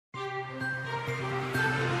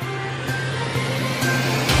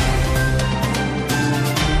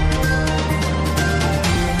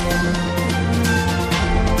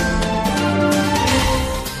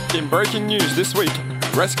breaking news this week.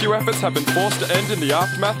 Rescue efforts have been forced to end in the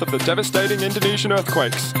aftermath of the devastating Indonesian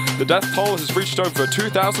earthquakes. The death toll has reached over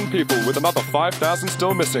 2,000 people, with another 5,000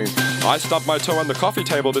 still missing. I stubbed my toe on the coffee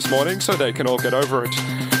table this morning so they can all get over it.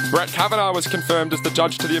 Brett Kavanaugh was confirmed as the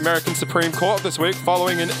judge to the American Supreme Court this week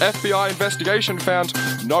following an FBI investigation found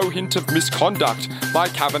no hint of misconduct by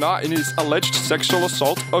Kavanaugh in his alleged sexual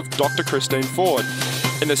assault of Dr. Christine Ford.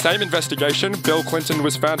 In the same investigation, Bill Clinton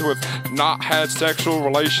was found to have not had sexual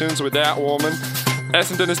relations with that woman.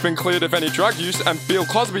 Essendon has been cleared of any drug use, and Bill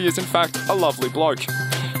Cosby is in fact a lovely bloke.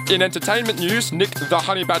 In entertainment news, Nick the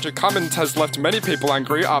Honey Badger Cummins has left many people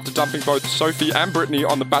angry after dumping both Sophie and Brittany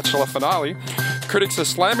on the Bachelor finale. Critics are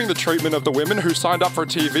slamming the treatment of the women who signed up for a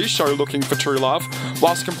TV show looking for true love,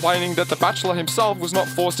 whilst complaining that the Bachelor himself was not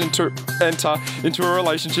forced to enter into a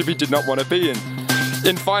relationship he did not want to be in.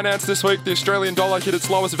 In finance this week, the Australian dollar hit its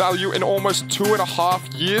lowest value in almost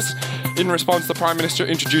 2.5 years. In response, the Prime Minister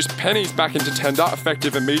introduced pennies back into tender,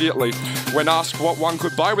 effective immediately. When asked what one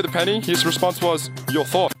could buy with a penny, his response was, "Your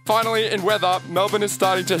thought." Finally, in weather, Melbourne is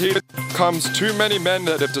starting to heat. It comes too many men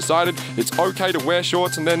that have decided it's okay to wear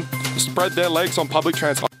shorts and then spread their legs on public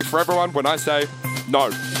transport. For everyone, when I say no.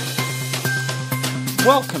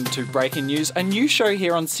 Welcome to Breaking News, a new show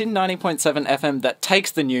here on SYN 90.7 FM that takes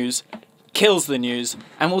the news, kills the news,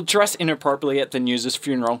 and will dress inappropriately at the news's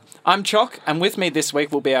funeral. I'm Choc, and with me this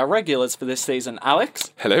week will be our regulars for this season,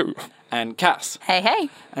 Alex. Hello. And Cass. Hey, hey.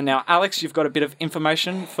 And now, Alex, you've got a bit of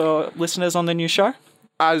information for listeners on the new show?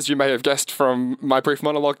 As you may have guessed from my brief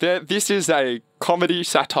monologue there, this is a comedy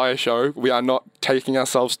satire show. We are not taking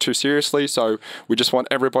ourselves too seriously, so we just want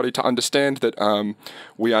everybody to understand that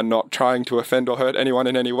we are not trying to offend or hurt anyone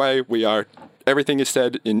in any way. Everything is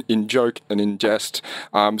said in joke and in jest,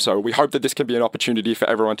 so we hope that this can be an opportunity for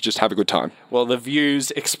everyone to just have a good time. Well, the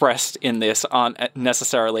views expressed in this aren't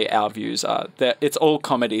necessarily our views. It's all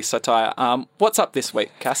comedy satire. What's up this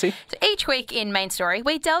week, Cassie? So each week in Main Story,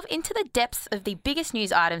 we delve into the depths of the biggest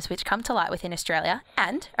news items which come to light within Australia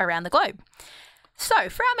and around the globe. So,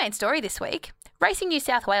 for our Main Story this week, Racing New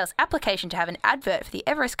South Wales' application to have an advert for the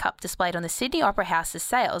Everest Cup displayed on the Sydney Opera House's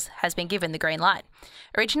sails has been given the green light.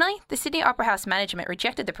 Originally, the Sydney Opera House management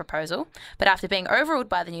rejected the proposal, but after being overruled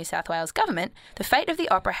by the New South Wales government, the fate of the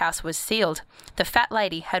Opera House was sealed. The fat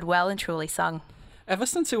lady had well and truly sung. Ever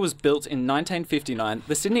since it was built in 1959,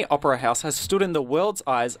 the Sydney Opera House has stood in the world's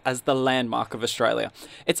eyes as the landmark of Australia.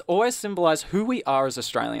 It's always symbolised who we are as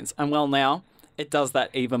Australians, and well now, it does that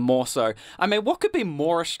even more so. I mean, what could be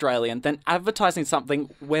more Australian than advertising something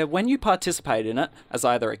where when you participate in it, as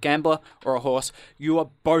either a gambler or a horse, you are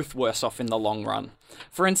both worse off in the long run?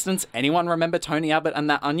 For instance, anyone remember Tony Abbott and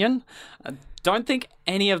that onion? Don't think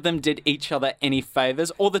any of them did each other any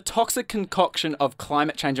favours, or the toxic concoction of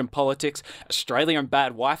climate change and politics, Australia and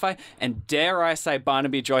bad Wi-Fi, and dare I say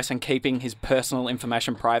Barnaby Joyce and keeping his personal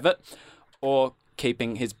information private, or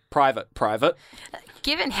keeping his private.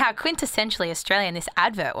 Given how quintessentially Australian this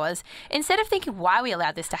advert was, instead of thinking why we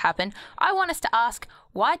allowed this to happen, I want us to ask,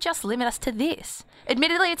 why just limit us to this?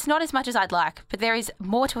 Admittedly, it's not as much as I'd like, but there is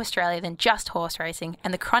more to Australia than just horse racing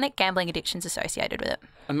and the chronic gambling addictions associated with it.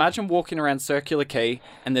 Imagine walking around Circular Quay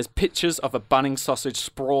and there's pictures of a Bunnings sausage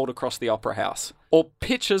sprawled across the Opera House. Or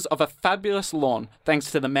pictures of a fabulous lawn,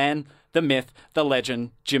 thanks to the man, the myth, the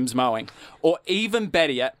legend, Jim's Mowing. Or even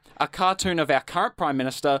better yet, a cartoon of our current Prime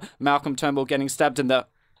Minister, Malcolm Turnbull, getting stabbed in the...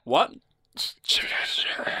 What?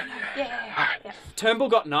 Yeah. Turnbull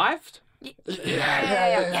got knifed?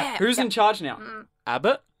 Yeah. Who's in charge now?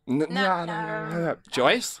 Abbott? No.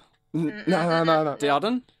 Joyce? No.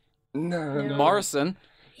 Dowden? No. Morrison?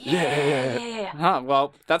 Yeah. Huh,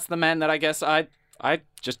 well, that's the man that I guess I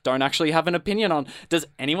just don't actually have an opinion on. Does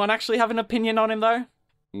anyone actually have an opinion on him, though?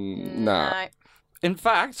 No. In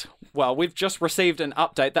fact, well, we've just received an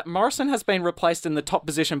update that Morrison has been replaced in the top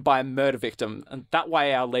position by a murder victim, and that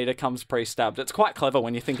way our leader comes pre-stabbed. It's quite clever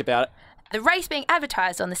when you think about it. The race being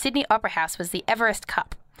advertised on the Sydney Opera House was the Everest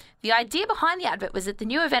Cup. The idea behind the advert was that the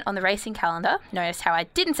new event on the racing calendar, notice how I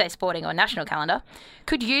didn't say sporting or national calendar,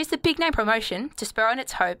 could use the big name promotion to spur on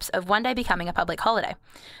its hopes of one day becoming a public holiday.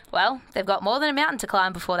 Well, they've got more than a mountain to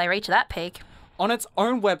climb before they reach that peak. On its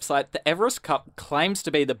own website, the Everest Cup claims to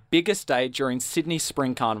be the biggest day during Sydney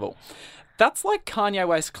Spring Carnival. That's like Kanye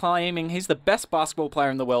West claiming he's the best basketball player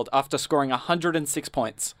in the world after scoring 106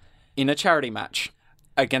 points in a charity match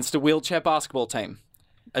against a wheelchair basketball team.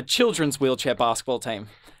 A children's wheelchair basketball team.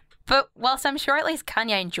 But whilst I'm sure at least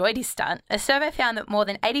Kanye enjoyed his stunt, a survey found that more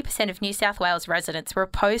than 80% of New South Wales residents were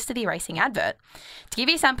opposed to the racing advert. To give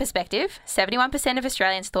you some perspective, 71% of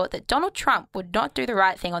Australians thought that Donald Trump would not do the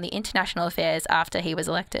right thing on the international affairs after he was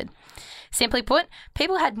elected. Simply put,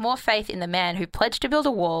 people had more faith in the man who pledged to build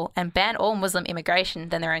a wall and ban all Muslim immigration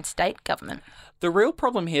than their own state government. The real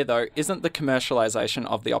problem here, though, isn't the commercialisation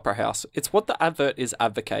of the Opera House. It's what the advert is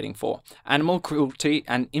advocating for. Animal cruelty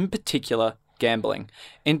and, in particular, gambling.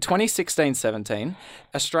 In 2016-17,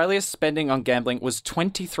 Australia's spending on gambling was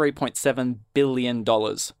 $23.7 billion.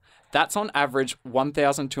 That's on average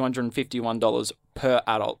 $1,251 per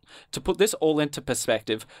adult. To put this all into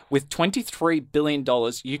perspective, with $23 billion,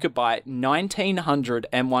 you could buy 1,900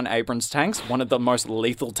 M1 Abrams tanks, one of the most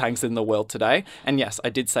lethal tanks in the world today. And yes, I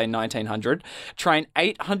did say 1,900. Train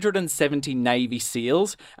 870 Navy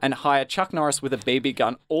SEALs and hire Chuck Norris with a BB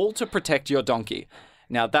gun, all to protect your donkey.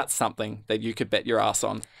 Now, that's something that you could bet your ass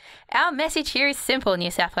on. Our message here is simple,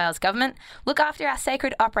 New South Wales Government. Look after our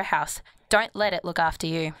sacred opera house. Don't let it look after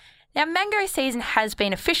you. Now, mango season has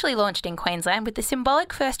been officially launched in Queensland, with the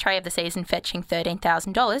symbolic first tray of the season fetching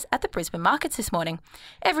 $13,000 at the Brisbane markets this morning.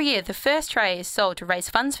 Every year, the first tray is sold to raise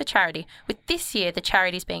funds for charity, with this year the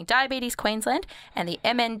charities being Diabetes Queensland and the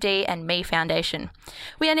MND and Me Foundation.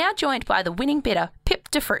 We are now joined by the winning bidder, Pip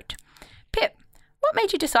DeFruit. Pip, what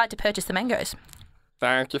made you decide to purchase the mangoes?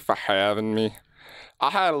 Thank you for having me. I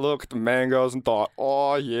had a look at the mangoes and thought,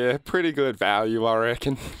 oh yeah, pretty good value, I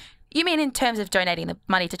reckon. You mean in terms of donating the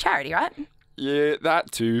money to charity, right? Yeah,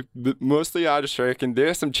 that too. But mostly I just reckon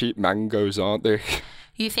there's some cheap mangoes, aren't there?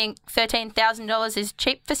 You think $13,000 is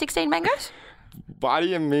cheap for 16 mangoes? Why do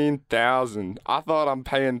you mean 1,000? I thought I'm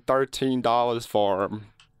paying $13 for them.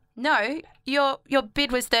 No, your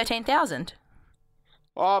bid was $13,000.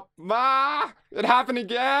 Oh, Ma! It happened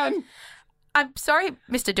again! I'm sorry,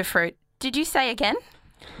 Mr. DeFruit. Did you say again?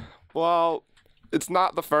 Well, it's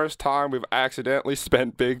not the first time we've accidentally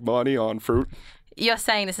spent big money on fruit. You're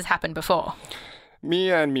saying this has happened before?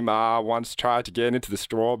 Me and me ma once tried to get into the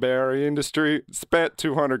strawberry industry, spent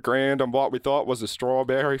 $200,000 on what we thought was a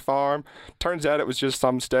strawberry farm. Turns out it was just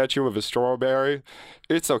some statue of a strawberry.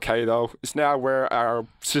 It's okay though. It's now where our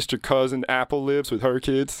sister cousin Apple lives with her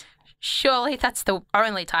kids. Surely that's the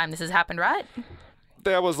only time this has happened, right?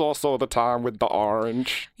 There was also the time with the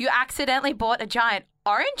orange. You accidentally bought a giant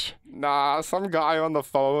orange? Nah, some guy on the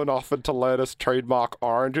phone offered to let us trademark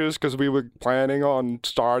oranges because we were planning on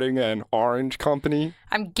starting an orange company.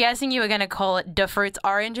 I'm guessing you were going to call it DeFruit's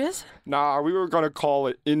Oranges? Nah, we were going to call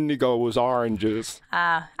it Indigo's Oranges.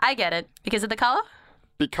 I get it. Because of the colour?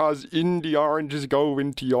 Because indie oranges go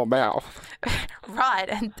into your mouth. Right,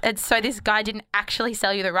 and so this guy didn't actually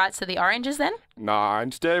sell you the rights to the oranges then? Nah,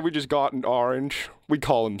 instead we just got an orange. We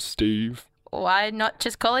call him Steve. Why not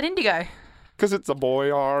just call it Indigo? Because it's a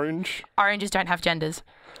boy orange. Oranges don't have genders.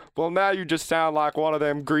 Well, now you just sound like one of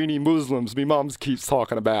them greeny Muslims me mums keeps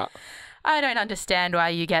talking about. I don't understand why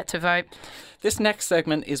you get to vote. This next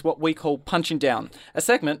segment is what we call Punching Down, a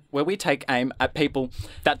segment where we take aim at people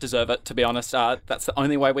that deserve it, to be honest. That's the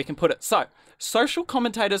only way we can put it. So, social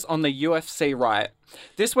commentators on the UFC riot.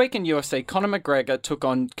 This week in UFC, Conor McGregor took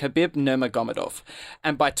on Khabib Nurmagomedov.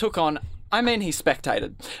 And by took on, I mean he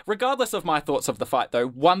spectated. Regardless of my thoughts of the fight, though,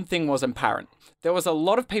 one thing was apparent. There was a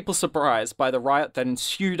lot of people surprised by the riot that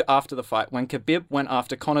ensued after the fight when Khabib went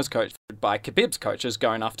after Conor's coach, by Khabib's coaches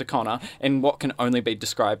going after Conor in what can only be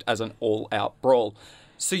described as an all-out brawl.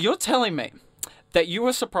 So you're telling me that you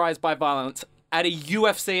were surprised by violence at a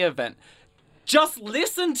UFC event? Just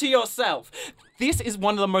listen to yourself. This is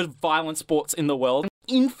one of the most violent sports in the world.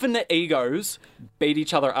 Infinite egos beat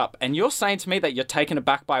each other up. And you're saying to me that you're taken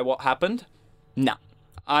aback by what happened? No,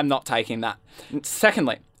 I'm not taking that.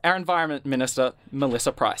 Secondly, our Environment Minister,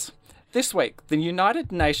 Melissa Price. This week, the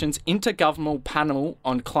United Nations Intergovernmental Panel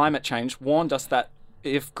on Climate Change warned us that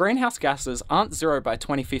if greenhouse gases aren't zero by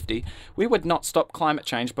 2050, we would not stop climate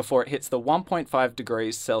change before it hits the 1.5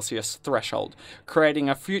 degrees Celsius threshold, creating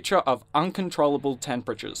a future of uncontrollable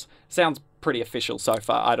temperatures. Sounds pretty official so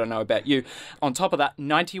far, I don't know about you. On top of that,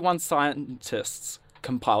 91 scientists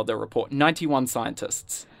compiled their report. 91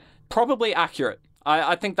 scientists. Probably accurate.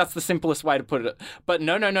 I think that's the simplest way to put it. But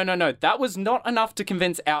no. That was not enough to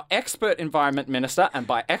convince our expert environment minister, and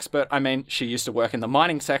by expert I mean she used to work in the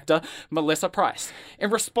mining sector, Melissa Price.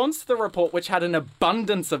 In response to the report, which had an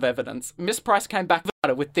abundance of evidence, Miss Price came back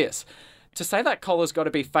with this. To say that coal's got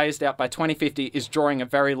to be phased out by 2050 is drawing a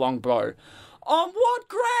very long bow. On what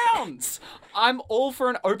grounds? I'm all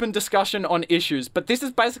for an open discussion on issues, but this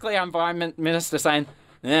is basically our environment minister saying,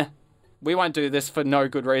 we won't do this for no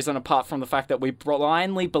good reason apart from the fact that we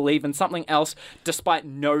blindly believe in something else despite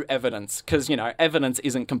no evidence. Because, evidence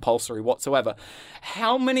isn't compulsory whatsoever.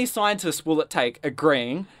 How many scientists will it take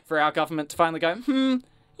agreeing for our government to finally go, you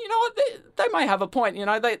know what, they may have a point,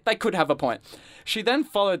 they could have a point. She then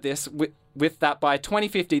followed this with that by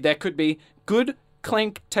 2050 there could be good,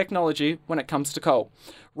 clean technology when it comes to coal.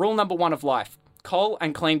 Rule number 1 of life. Coal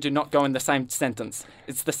and clean do not go in the same sentence.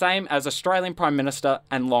 It's the same as Australian Prime Minister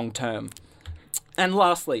and long term. And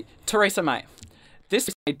lastly, Theresa May. This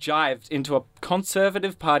jived into a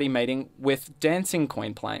Conservative Party meeting with Dancing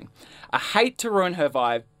Queen playing. I hate to ruin her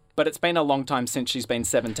vibe, but it's been a long time since she's been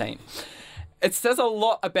 17. It says a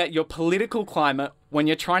lot about your political climate when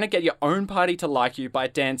you're trying to get your own party to like you by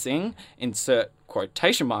dancing, insert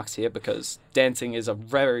quotation marks here because dancing is a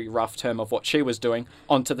very rough term of what she was doing,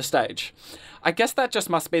 onto the stage. I guess that just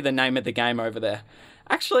must be the name of the game over there.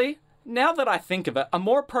 Actually, now that I think of it, a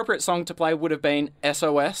more appropriate song to play would have been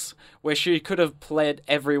SOS, where she could have pled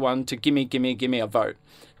everyone to gimme, gimme, gimme a vote.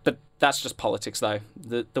 But that's just politics, though.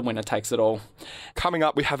 The winner takes it all. Coming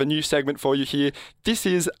up, we have a new segment for you here. This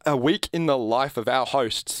is a week in the life of our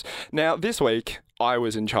hosts. Now, this week, I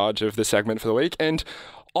was in charge of the segment for the week, and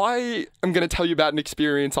I am going to tell you about an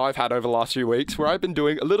experience I've had over the last few weeks where I've been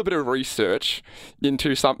doing a little bit of research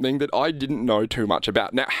into something that I didn't know too much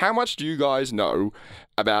about. Now, how much do you guys know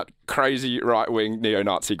about crazy right-wing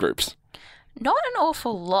neo-Nazi groups? Not an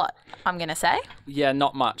awful lot, I'm going to say. Yeah,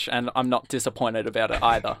 not much, and I'm not disappointed about it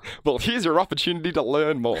either. Well, here's your opportunity to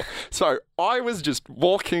learn more. So, I was just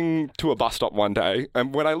walking to a bus stop one day,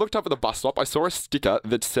 and when I looked up at the bus stop, I saw a sticker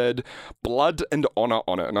that said Blood and Honour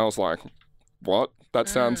on it, and I was like, what? That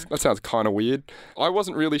sounds kind of weird. I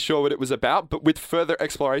wasn't really sure what it was about, but with further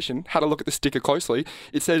exploration, had a look at the sticker closely.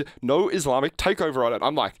 It said no Islamic takeover on it.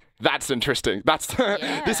 I'm like, that's interesting. That's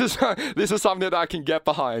this is something that I can get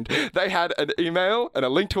behind. They had an email and a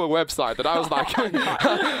link to a website that I was like,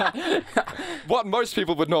 what most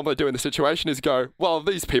people would normally do in the situation is go, well,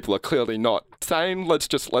 these people are clearly not sane. Let's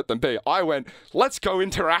just let them be. I went, let's go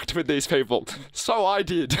interact with these people. So I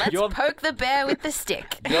did. Let's poke the bear with the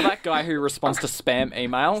stick. You're that guy who responds to spam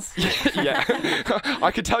emails? Yeah.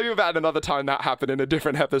 I could tell you about another time that happened in a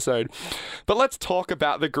different episode. But let's talk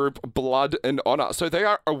about the group Blood and Honour. So they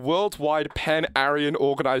are a worldwide pan-Aryan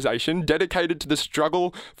organisation dedicated to the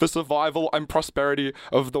struggle for survival and prosperity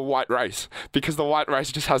of the white race. Because the white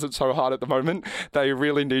race just has it so hard at the moment, they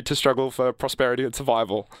really need to struggle for prosperity and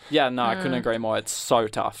survival. Yeah, no, I couldn't agree more. It's so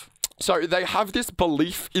tough. So they have this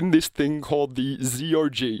belief in this thing called the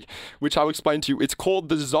ZOG, which I'll explain to you. It's called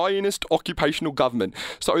the Zionist Occupational Government.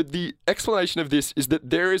 So the explanation of this is that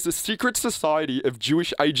there is a secret society of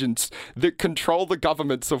Jewish agents that control the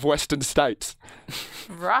governments of Western states.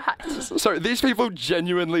 Right. So these people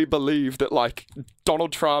genuinely believe that, like,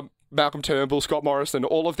 Donald Trump, Malcolm Turnbull, Scott Morrison,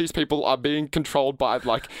 all of these people are being controlled by,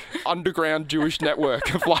 like, underground Jewish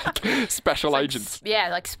network of, like, special agents. Yeah,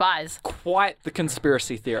 like spies. Quite the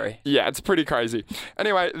conspiracy theory. Yeah, it's pretty crazy.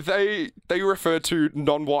 Anyway, they refer to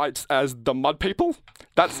non-whites as the mud people.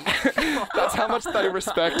 That's how much they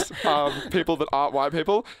respect people that aren't white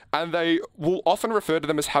people, and they will often refer to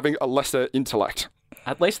them as having a lesser intellect.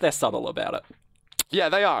 At least they're subtle about it. Yeah,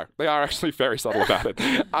 they are. They are actually very subtle about it.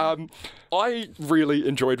 I really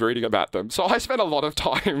enjoyed reading about them. So I spent a lot of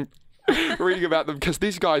time reading about them because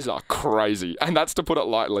these guys are crazy, and that's to put it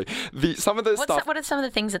lightly. What are some of the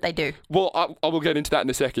things that they do? Well, I will get into that in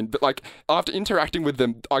a second. But, like, after interacting with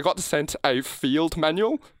them, I got sent a field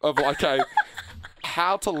manual of, like,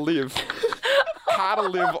 how to live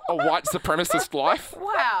a white supremacist life.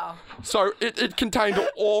 Wow. So it contained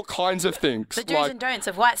all kinds of things. The do's and don'ts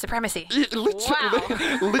of white supremacy.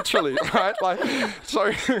 Literally, right? Like,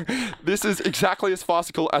 so this is exactly as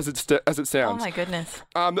farcical as it sounds. Oh my goodness.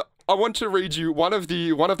 I want to read you one of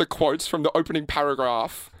the quotes from the opening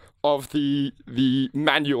paragraph of the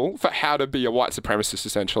manual for how to be a white supremacist,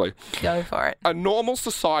 essentially. Go for it. A normal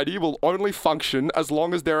society will only function as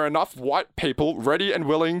long as there are enough white people ready and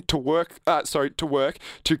willing to work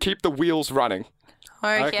to keep the wheels running.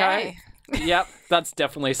 Okay. Yep, that's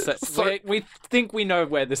definitely... we think we know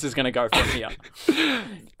where this is going to go from here.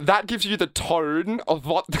 That gives you the tone of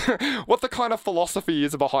what the kind of philosophy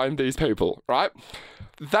is behind these people, right?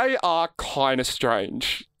 They are kind of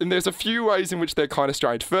strange. And there's a few ways in which they're kind of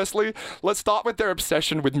strange. Firstly, let's start with their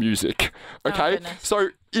obsession with music, okay? So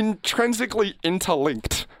intrinsically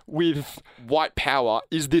interlinked with white power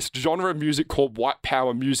is this genre of music called white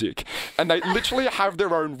power music. And they literally have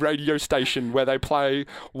their own radio station where they play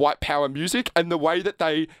white power music. And the way that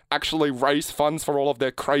they actually raise funds for all of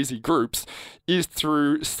their crazy groups is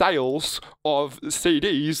through sales of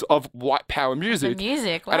CDs of white power music. The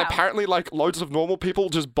music, wow. And apparently, like, loads of normal people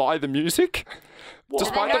just buy the music. Do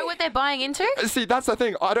they know what they're buying into? See, that's the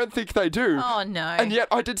thing. I don't think they do. Oh, no. And yet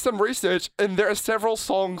I did some research, and there are several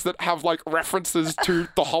songs that have, like, references to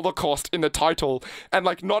the Holocaust in the title. And,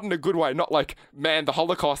 like, not in a good way. Not like, man, the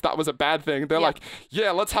Holocaust, that was a bad thing. They're like,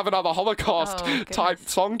 yeah, let's have another Holocaust type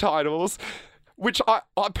song titles. which I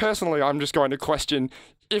personally, I'm just going to question.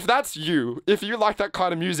 If that's you, if you like that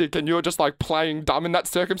kind of music and you're just like playing dumb in that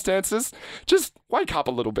circumstances, just wake up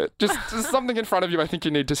a little bit. Just there's something in front of you I think you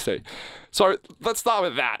need to see. So let's start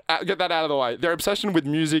with that. Get that out of the way. Their obsession with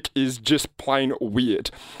music is just plain weird.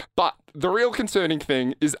 But the real concerning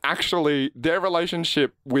thing is actually their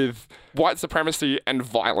relationship with white supremacy and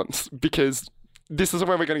violence, because this is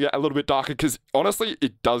where we're going to get a little bit darker, because honestly,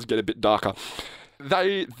 it does get a bit darker.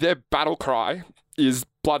 Their battle cry is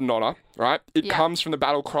blood and honor, right? It comes from the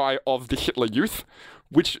battle cry of the Hitler Youth,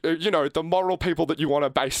 which, the moral people that you want to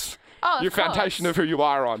base your foundation of who you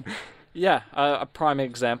are on. Yeah, a prime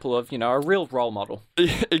example of, a real role model.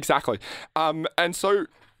 Exactly. And so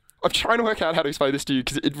I'm trying to work out how to explain this to you,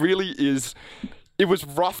 because it really is, it was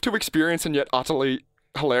rough to experience and yet utterly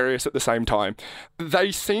hilarious at the same time.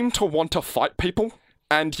 They seem to want to fight people,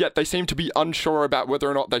 and yet they seem to be unsure about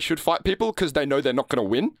whether or not they should fight people because they know they're not going to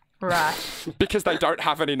win. Right. Because they don't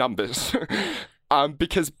have any numbers.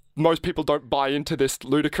 Because most people don't buy into this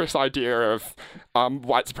ludicrous idea of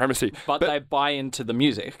white supremacy. But they buy into the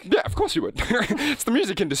music. Yeah, of course you would. It's the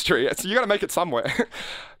music industry. You got to make it somewhere.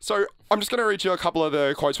 So I'm just going to read you a couple of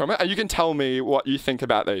the quotes from it, and you can tell me what you think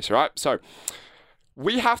about these, right? So,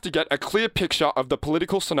 we have to get a clear picture of the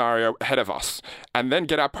political scenario ahead of us, and then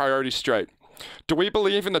get our priorities straight. Do we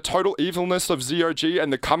believe in the total evilness of ZOG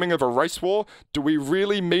and the coming of a race war? Do we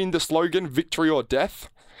really mean the slogan, victory or death?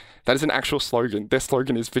 That is an actual slogan. Their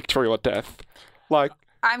slogan is victory or death. Like,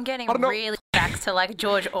 I'm getting really back to like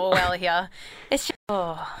George Orwell here. It's just,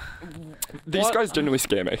 These guys genuinely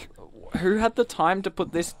scare me. Who had the time to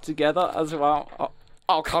put this together as well?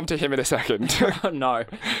 I'll come to him in a second. No.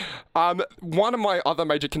 One of my other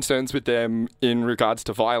major concerns with them in regards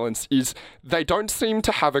to violence is they don't seem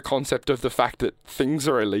to have a concept of the fact that things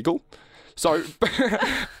are illegal. So,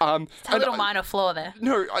 it's a little minor flaw there.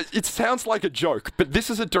 No, it sounds like a joke, but this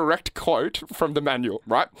is a direct quote from the manual,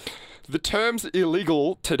 right? The terms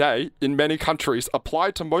illegal today in many countries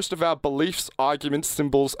apply to most of our beliefs, arguments,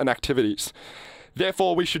 symbols, and activities.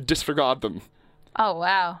 Therefore, we should disregard them. Oh,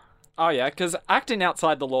 wow. Oh, yeah, because acting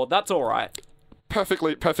outside the law, that's all right.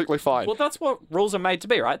 Perfectly fine. Well, that's what rules are made to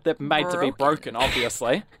be, right? They're made to be broken,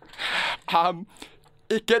 obviously.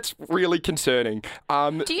 It gets really concerning.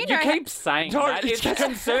 Do you know? You keep saying that. It's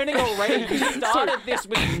concerning already. You started this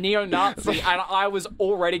with neo-Nazi, and I was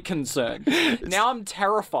already concerned. Now I'm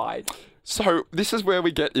terrified. So this is where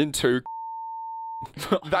we get into...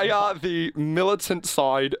 They are the militant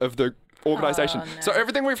side of the organisation. Oh, no. So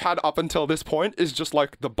everything we've had up until this point is just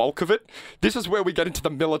like the bulk of it. This is where we get into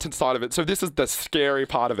the militant side of it. So this is the scary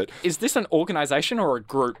part of it. Is this an organisation or a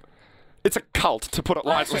group? It's a cult, to put it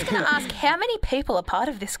I was lightly. just going to ask, how many people are part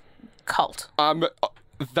of this cult?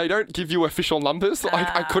 They don't give you official numbers.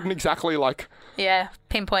 I couldn't exactly Yeah,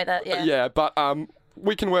 pinpoint that, yeah. Yeah, but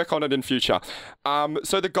we can work on it in future.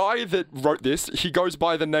 So the guy that wrote this, he goes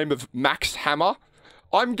by the name of Max Hammer.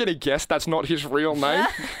 I'm going to guess that's not his real name.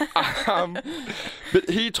 But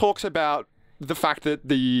he talks about the fact that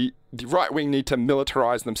the right wing need to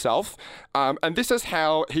militarize themselves. And this is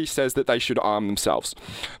how he says that they should arm themselves.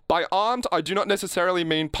 By armed, I do not necessarily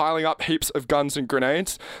mean piling up heaps of guns and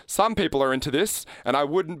grenades. Some people are into this, and I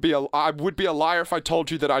would be a liar if I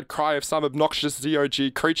told you that I'd cry if some obnoxious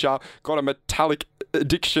ZOG creature got a metallic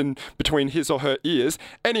addiction between his or her ears.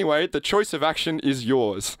 Anyway, the choice of action is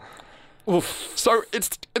yours. Oof. So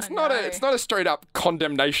it's not a straight up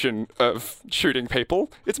condemnation of shooting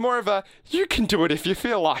people. It's more of a you can do it if you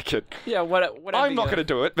feel like it. Yeah, whatever. I'm not going to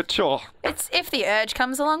do it, but sure. It's if the urge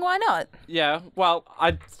comes along, why not? Yeah, well,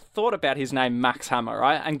 I thought about his name, Max Hammer,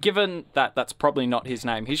 right? And given that that's probably not his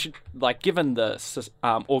name, he should, given the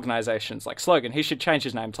organization's slogan, he should change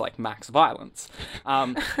his name to Max Violence,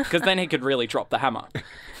 because then he could really drop the hammer.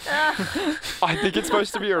 I think it's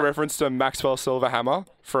supposed to be a reference to Maxwell Silverhammer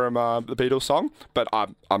from the Beatles song, but I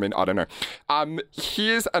don't know.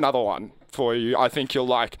 Here's another one for you. I think you'll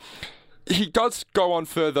like. He does go on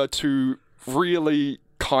further to really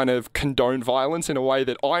kind of condone violence in a way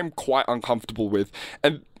that I'm quite uncomfortable with.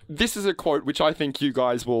 And this is a quote which I think you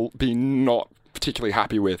guys will be not particularly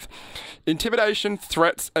happy with. Intimidation,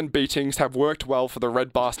 threats, and beatings have worked well for the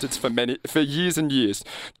red bastards for years and years.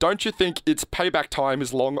 Don't you think its payback time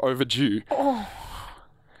is long overdue? Oh.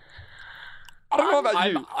 I don't know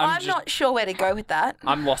about you. I'm not sure where to go with that.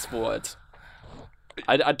 I'm lost for words.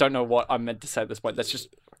 I don't know what I'm meant to say at this point.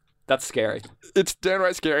 That's scary. It's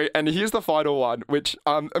downright scary. And here's the final one, which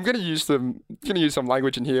I'm going to use some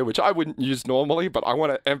language in here, which I wouldn't use normally, but I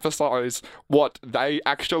want to emphasize what they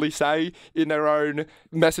actually say in their own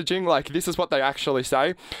messaging. This is what they actually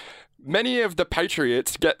say. Many of the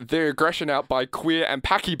patriots get their aggression out by queer and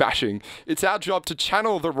packy bashing. It's our job to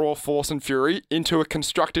channel the raw force and fury into a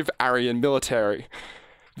constructive Aryan military.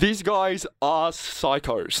 These guys are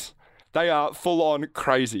psychos. They are full on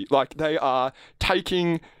crazy. Like, they are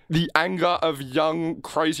taking the anger of young,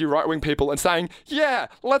 crazy right-wing people and saying, yeah,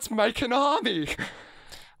 let's make an army.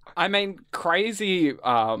 I mean, crazy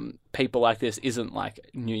people like this isn't like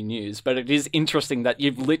new news, but it is interesting that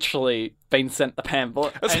you've literally been sent the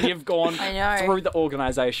pamphlet and you've gone through the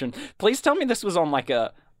organisation. Please tell me this was on like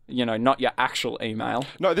a, not your actual email.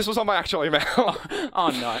 No, this was on my actual email. Oh,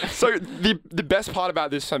 no. So the best part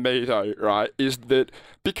about this for me, though, right, is that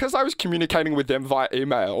because I was communicating with them via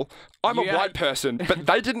email, I'm a white person, but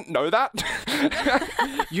they didn't know that.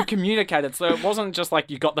 You communicated, so it wasn't just like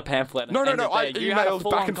you got the pamphlet. And No. I emailed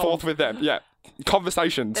back and forth with them. Yeah.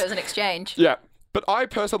 Conversations. There was an exchange. Yeah. But I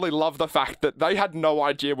personally love the fact that they had no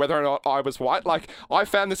idea whether or not I was white. Like, I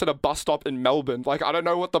found this at a bus stop in Melbourne. Like, I don't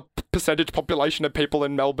know what the percentage population of people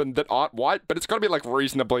in Melbourne that aren't white, but it's got to be, like,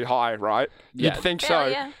 reasonably high, right? Yeah. You'd think so.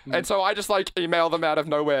 Yeah. And so I just, like, email them out of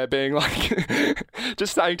nowhere being, like,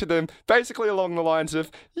 just saying to them, basically along the lines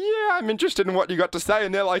of, yeah, I'm interested in what you got to say.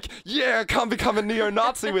 And they're like, yeah, come become a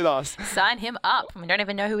neo-Nazi with us. Sign him up. We don't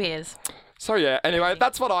even know who he is. So, yeah, anyway,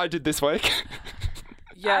 that's what I did this week.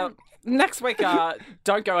 Yeah. Next week,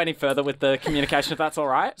 don't go any further with the communication, if that's all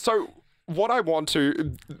right. So what I want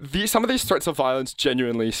to... some of these threats of violence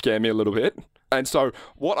genuinely scare me a little bit. And so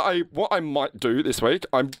what I might do this week,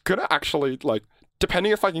 I'm going to actually, like,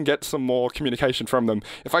 depending if I can get some more communication from them,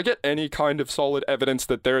 if I get any kind of solid evidence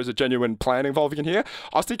that there is a genuine plan involving in here,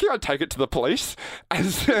 I was thinking I'd take it to the police and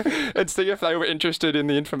see if they were interested in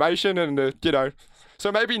the information and,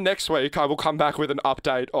 So maybe next week I will come back with an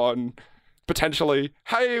update on... potentially,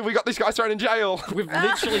 hey, we got these guys thrown in jail. We've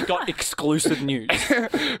literally got exclusive news.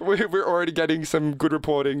 We're already getting some good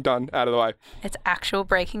reporting done out of the way. It's actual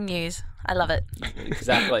breaking news. I love it.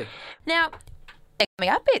 Exactly. Now,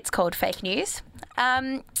 coming up, it's called Fake News.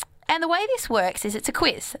 And the way this works is it's a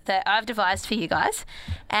quiz that I've devised for you guys.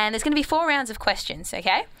 And there's going to be 4 rounds of questions,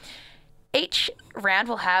 okay? Each round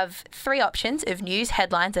will have 3 options of news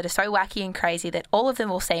headlines that are so wacky and crazy that all of them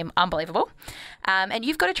will seem unbelievable. And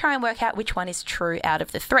you've got to try and work out which one is true out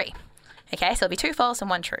of the 3. Okay, so it'll be 2 false and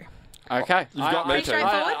 1 true. Okay. You've got me Pretty too.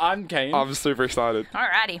 straightforward? I'm keen. I'm super excited.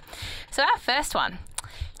 Alrighty. So our first one.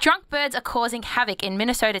 Drunk birds are causing havoc in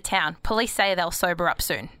Minnesota town. Police say they'll sober up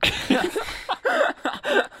soon.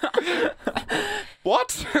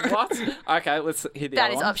 What? What? Okay, let's hear the That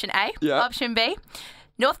other is one. option A. Yeah. Option B.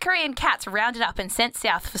 North Korean cats rounded up and sent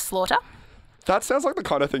south for slaughter. That sounds like the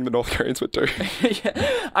kind of thing the North Koreans would do.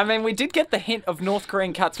 Yeah. I mean, we did get the hint of North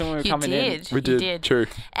Korean cats when we were You coming in. did. We You did. did. True.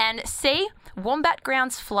 And C. Wombat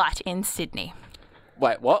grounds flight in Sydney.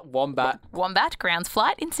 Wait, what? Wombat? Wombat grounds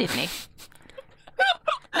flight in Sydney.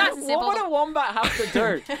 Nice and What simple. would a wombat have to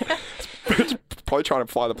do? Probably trying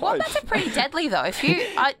to fly the plane. Wombats are pretty deadly though.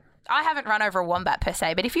 I haven't run over a wombat per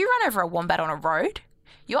se, but if you run over a wombat on a road,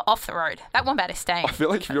 you're off the road. That wombat is staying. I feel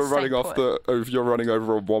like if you're running if you're running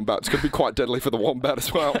over a wombat, it's going to be quite deadly for the wombat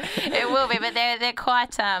as well. It will be, but they're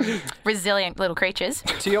quite resilient little creatures.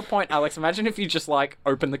 To your point, Alex, imagine if you just like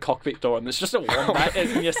open the cockpit door and there's just a wombat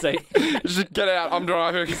in your seat. Just get out, I'm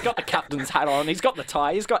driving. He's got the captain's hat on, he's got the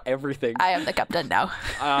tie, he's got everything. I am the captain now.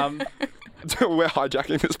 We're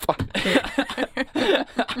hijacking this plane.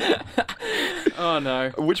 Oh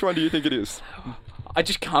no. Which one do you think it is? I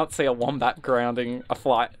just can't see a wombat grounding a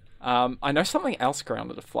flight. I know something else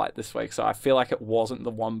grounded a flight this week, so I feel like it wasn't the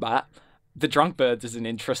wombat. The drunk birds is an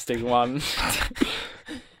interesting one.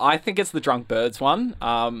 I think it's the drunk birds one.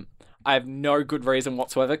 I have no good reason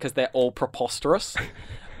whatsoever because they're all preposterous.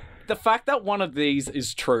 The fact that one of these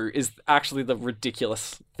is true is actually the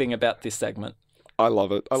ridiculous thing about this segment. I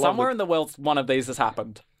love it. Somewhere in the world, one of these has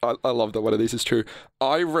happened. I love that one of these is true.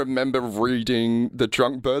 I remember reading the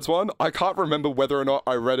Drunk Birds one. I can't remember whether or not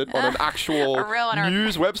I read it on an actual A real one.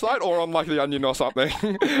 news website or on like The Onion or something.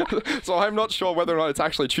 So I'm not sure whether or not it's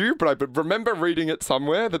actually true, but I remember reading it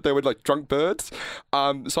somewhere that there were like drunk birds.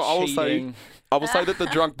 So I will say that the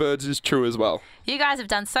Drunk Birds is true as well. You guys have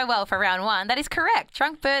done so well for round 1. That is correct.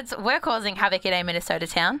 Drunk birds were causing havoc in a Minnesota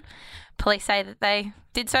town. Police say that they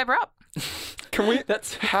did sober up. Can we?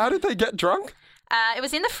 How did they get drunk? It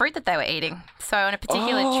was in the fruit that they were eating. So on a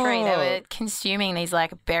particular tree, they were consuming these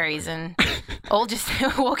like berries and all just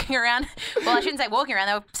walking around. Well, I shouldn't say walking around.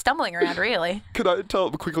 They were stumbling around, really. Could I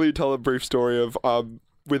quickly tell a brief story of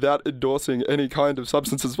without endorsing any kind of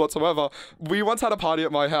substances whatsoever? We once had a party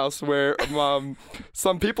at my house where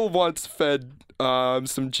some people once fed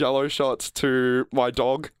some Jello shots to my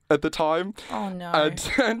dog. at the time. Oh, no.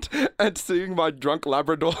 And seeing my drunk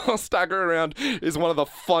Labrador stagger around is one of the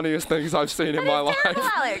funniest things I've seen in my life. Terrible,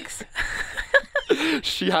 Alex.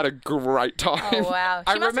 She had a great time. Oh, wow.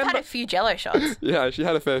 She must have had a few Jello shots. Yeah, she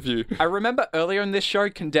had a fair few. I remember earlier in this show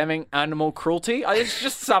condemning animal cruelty. It's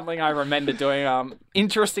just something I remember doing.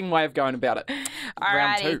 Interesting way of going about it.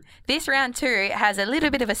 Round Alrighty. 2. This round 2 has a little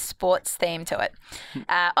bit of a sports theme to it.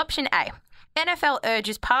 Option A. NFL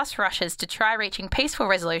urges pass rushers to try reaching peaceful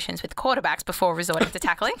resolutions with quarterbacks before resorting to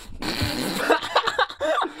tackling.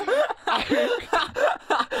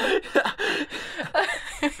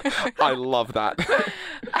 I love that.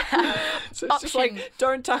 So it's just like,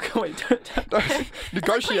 don't tackle me. Don't tackle me.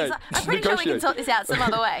 Negotiate. I'm pretty sure we can sort this out some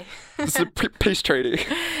other way. It's a peace treaty.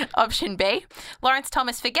 Option B. Lawrence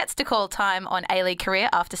Thomas forgets to call time on A-League career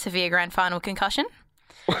after severe grand final concussion.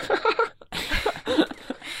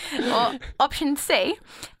 Or option C.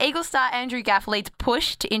 Eagle star Andrew Gaff leads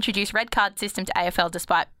push to introduce red card system to AFL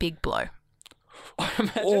despite big blow.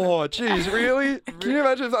 Oh, jeez, really? Can you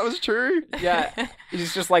imagine if that was true? Yeah,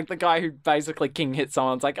 he's just like the guy who basically king hit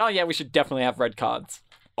someone's like, oh yeah, we should definitely have red cards.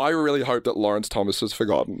 I really hope that Lawrence Thomas has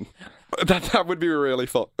forgotten. That would be really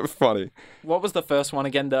funny. What was the first one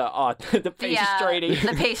again? The peace treaty.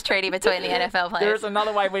 The peace treaty between the NFL players. There is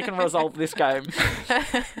another way we can resolve this game.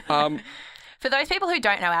 For those people who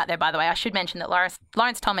don't know out there, by the way, I should mention that Lawrence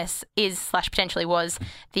Thomas is/potentially was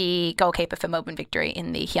the goalkeeper for Melbourne Victory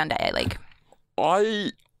in the Hyundai A-League.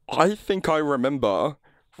 I think I remember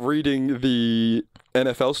reading the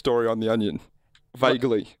NFL story on The Onion,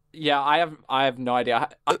 vaguely. Yeah, I have no idea.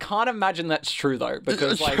 I can't imagine that's true though,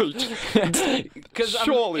 because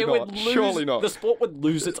Surely not. Surely not. The sport would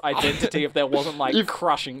lose its identity if there wasn't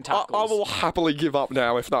crushing tackles. I will happily give up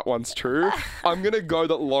now if that one's true. I'm gonna go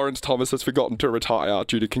that Lawrence Thomas has forgotten to retire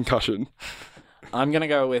due to concussion. I'm gonna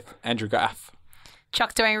go with Andrew Gaff.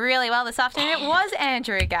 Chuck's doing really well this afternoon. It was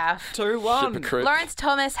Andrew Gaff. 2-1. Hypocrite. Lawrence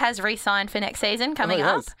Thomas has re-signed for next season coming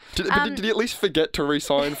Oh, up. did he at least forget to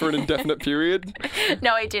re-sign for an indefinite period?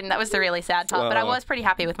 No, he didn't. That was the really sad part. But I was pretty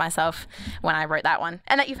happy with myself when I wrote that one.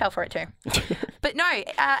 And that you fell for it too. But no,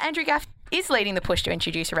 Andrew Gaff is leading the push to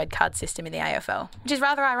introduce a red card system in the AFL, which is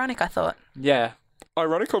rather ironic, I thought. Yeah.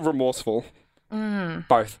 Ironic or remorseful?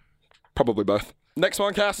 Both. Probably both. Next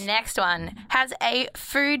one, Cass. Next one has a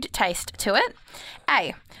food taste to it.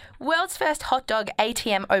 A. World's first hot dog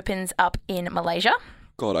ATM opens up in Malaysia.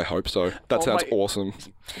 God, I hope so. That sounds awesome.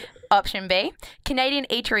 Option B. Canadian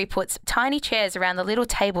eatery puts tiny chairs around the little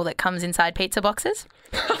table that comes inside pizza boxes.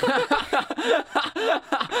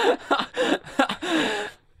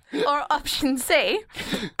 Or option C.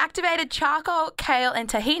 Activated charcoal, kale and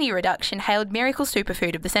tahini reduction hailed miracle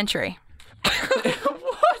superfood of the century.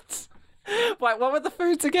 What? Wait, what were the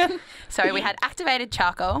foods again? So we had activated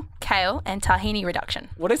charcoal, kale and tahini reduction.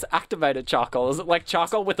 What is activated charcoal? Is it like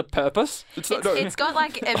charcoal with a purpose? It's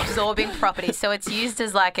got absorbing properties, so it's used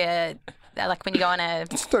as when you go on a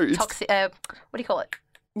toxic. What do you call it?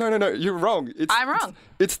 No, you're wrong. I'm wrong.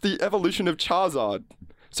 It's the evolution of Charizard.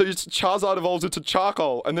 So Charizard evolves into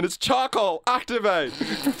charcoal, and then it's charcoal activate.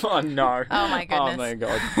 Oh no! Oh my goodness! Oh my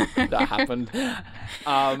god, that happened.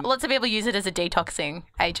 Lots of people use it as a detoxing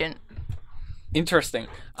agent. Interesting.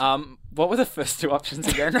 What were the first two options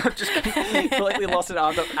again? I've just completely lost it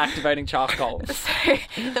after activating charcoal. So,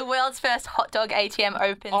 the world's first hot dog ATM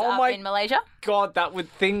opens up in Malaysia. God, that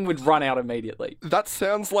thing would run out immediately. That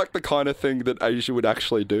sounds like the kind of thing that Asia would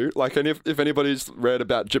actually do. Like, and if anybody's read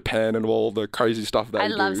about Japan and all the crazy stuff they do. I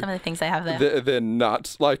love some of the things they have there. They're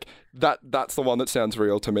nuts. Like, that's the one that sounds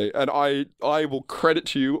real to me. And I will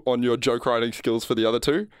credit you on your joke writing skills for the other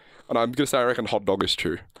two. And I'm going to say I reckon hot dog is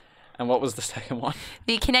true. And what was the second one?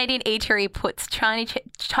 The Canadian eatery puts tiny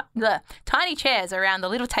chairs around the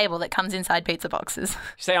little table that comes inside pizza boxes.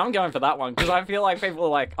 See, I'm going for that one because I feel like people are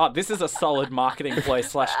like, oh, this is a solid marketing ploy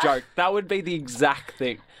 / joke. That would be the exact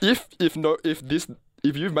thing.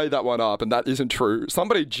 If you've made that one up and that isn't true,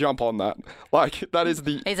 somebody jump on that. Like, that is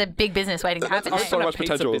the... There's a big business waiting to happen. There's so much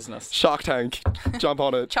potential. Business. Shark Tank, jump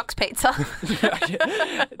on it. Chocs Pizza.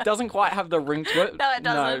 It doesn't quite have the ring to it. No, it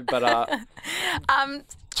doesn't. No, but...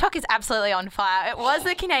 Choc is absolutely on fire. It was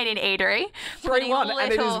the Canadian eatery. Putting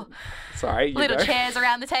little chairs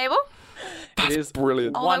around the table. That's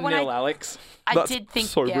brilliant. 1-0, Alex. I did think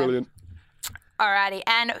so brilliant. Alrighty,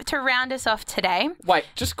 and to round us off today... Wait,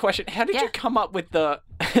 just a question. How did you come up with the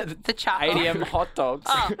charcoal ATM hot dogs?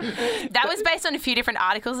 Oh, that was based on a few different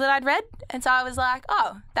articles that I'd read. And so I was like,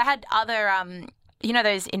 they had other,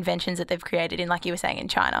 those inventions that they've created in, like you were saying, in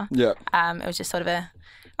China. Yeah. It was just sort of a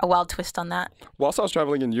wild twist on that. Whilst I was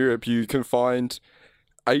travelling in Europe, you can find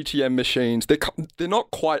ATM machines. They're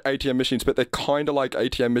not quite ATM machines, but they're kind of like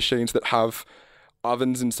ATM machines that have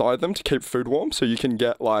ovens inside them to keep food warm. So you can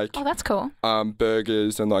get like Oh, that's cool.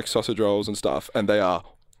 burgers and like sausage rolls and stuff, and they are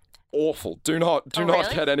awful. Do not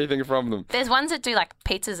really? get anything from them. There's ones that do like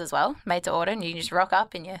pizzas as well, made to order, and you can just rock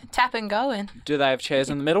up and you tap and go. And Do they have chairs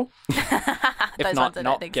in the middle? If Those not, ones I don't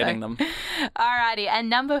not think getting so. them. Alrighty, and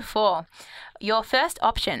number 4, your first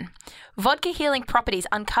option: vodka healing properties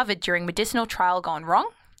uncovered during medicinal trial gone wrong.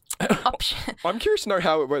 Option I'm curious to know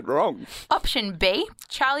how it went wrong. Option B: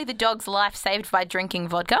 Charlie the dog's life saved by drinking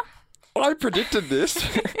vodka. I predicted this.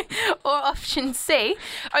 Or option C: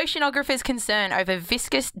 oceanographers' concern over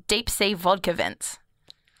viscous deep sea vodka vents.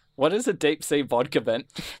 What is a deep sea vodka vent?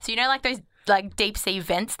 So you know, like those like deep sea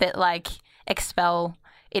vents that like expel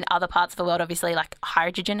in other parts of the world, obviously like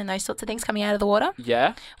hydrogen and those sorts of things coming out of the water.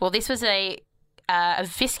 Yeah. Well, this was a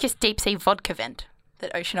viscous deep sea vodka vent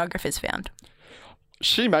that oceanographers found.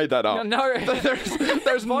 She made that up. No.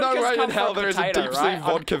 There's no Vodka's way come in hell from there is a potato, deep sea right?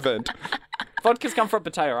 vodka vent. Vodka's come from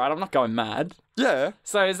potato, right? I'm not going mad. Yeah.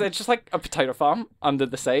 So is there just like a potato farm under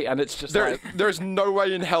the sea and it's just like... There's no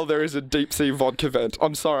way in hell there is a deep sea vodka vent.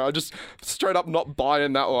 I'm sorry, I just straight up not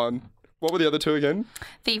buying that one. What were the other two again?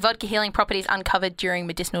 The vodka healing properties uncovered during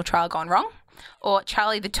medicinal trial gone wrong, or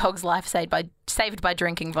Charlie the dog's life saved by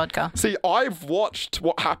drinking vodka. See, I've watched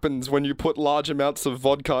what happens when you put large amounts of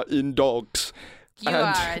vodka in dogs. You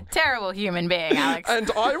are a terrible human being, Alex.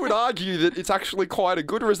 And I would argue that it's actually quite a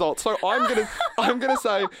good result. So I'm gonna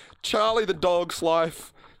say Charlie the dog's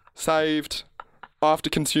life saved after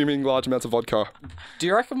consuming large amounts of vodka. Do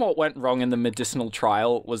you reckon what went wrong in the medicinal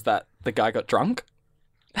trial was that the guy got drunk?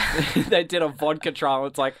 They did a vodka trial.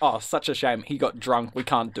 It's like, oh, such a shame. He got drunk. We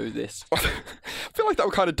can't do this. I feel like that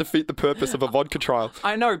would kind of defeat the purpose of a vodka trial.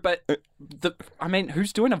 I know, but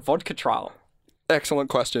who's doing a vodka trial? Excellent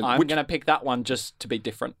question. I'm going to pick that one just to be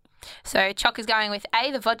different. So Chock is going with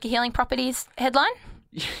A, the vodka healing properties headline,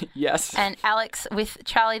 Yes. and Alex with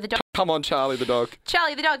Charlie the dog. Come on, Charlie the dog.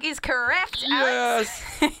 Charlie the dog is correct, Alex.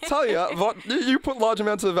 Yes. Tell you, you put large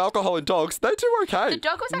amounts of alcohol in dogs, they do okay. The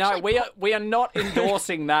dog was No, actually... we are not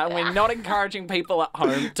endorsing that. We're not encouraging people at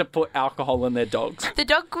home to put alcohol in their dogs. The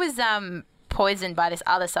dog was poisoned by this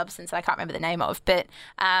other substance that I can't remember the name of, but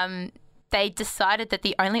they decided that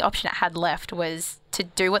the only option it had left was to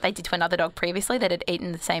do what they did to another dog previously that had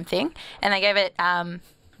eaten the same thing, and they gave it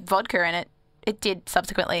vodka, and it did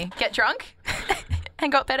subsequently get drunk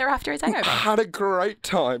and got better after his hangover. Had a great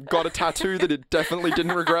time. Got a tattoo that it definitely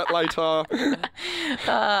didn't regret later.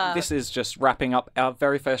 This is just wrapping up our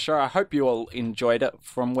very first show. I hope you all enjoyed it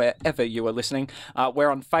from wherever you were listening. We're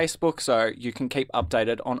on Facebook, so you can keep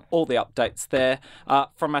updated on all the updates there.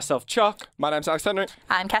 From myself, Chuck. My name's Alex Henry.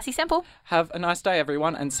 I'm Cassie Semple. Have a nice day,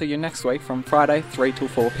 everyone, and see you next week from Friday, 3 till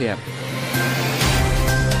 4 p.m.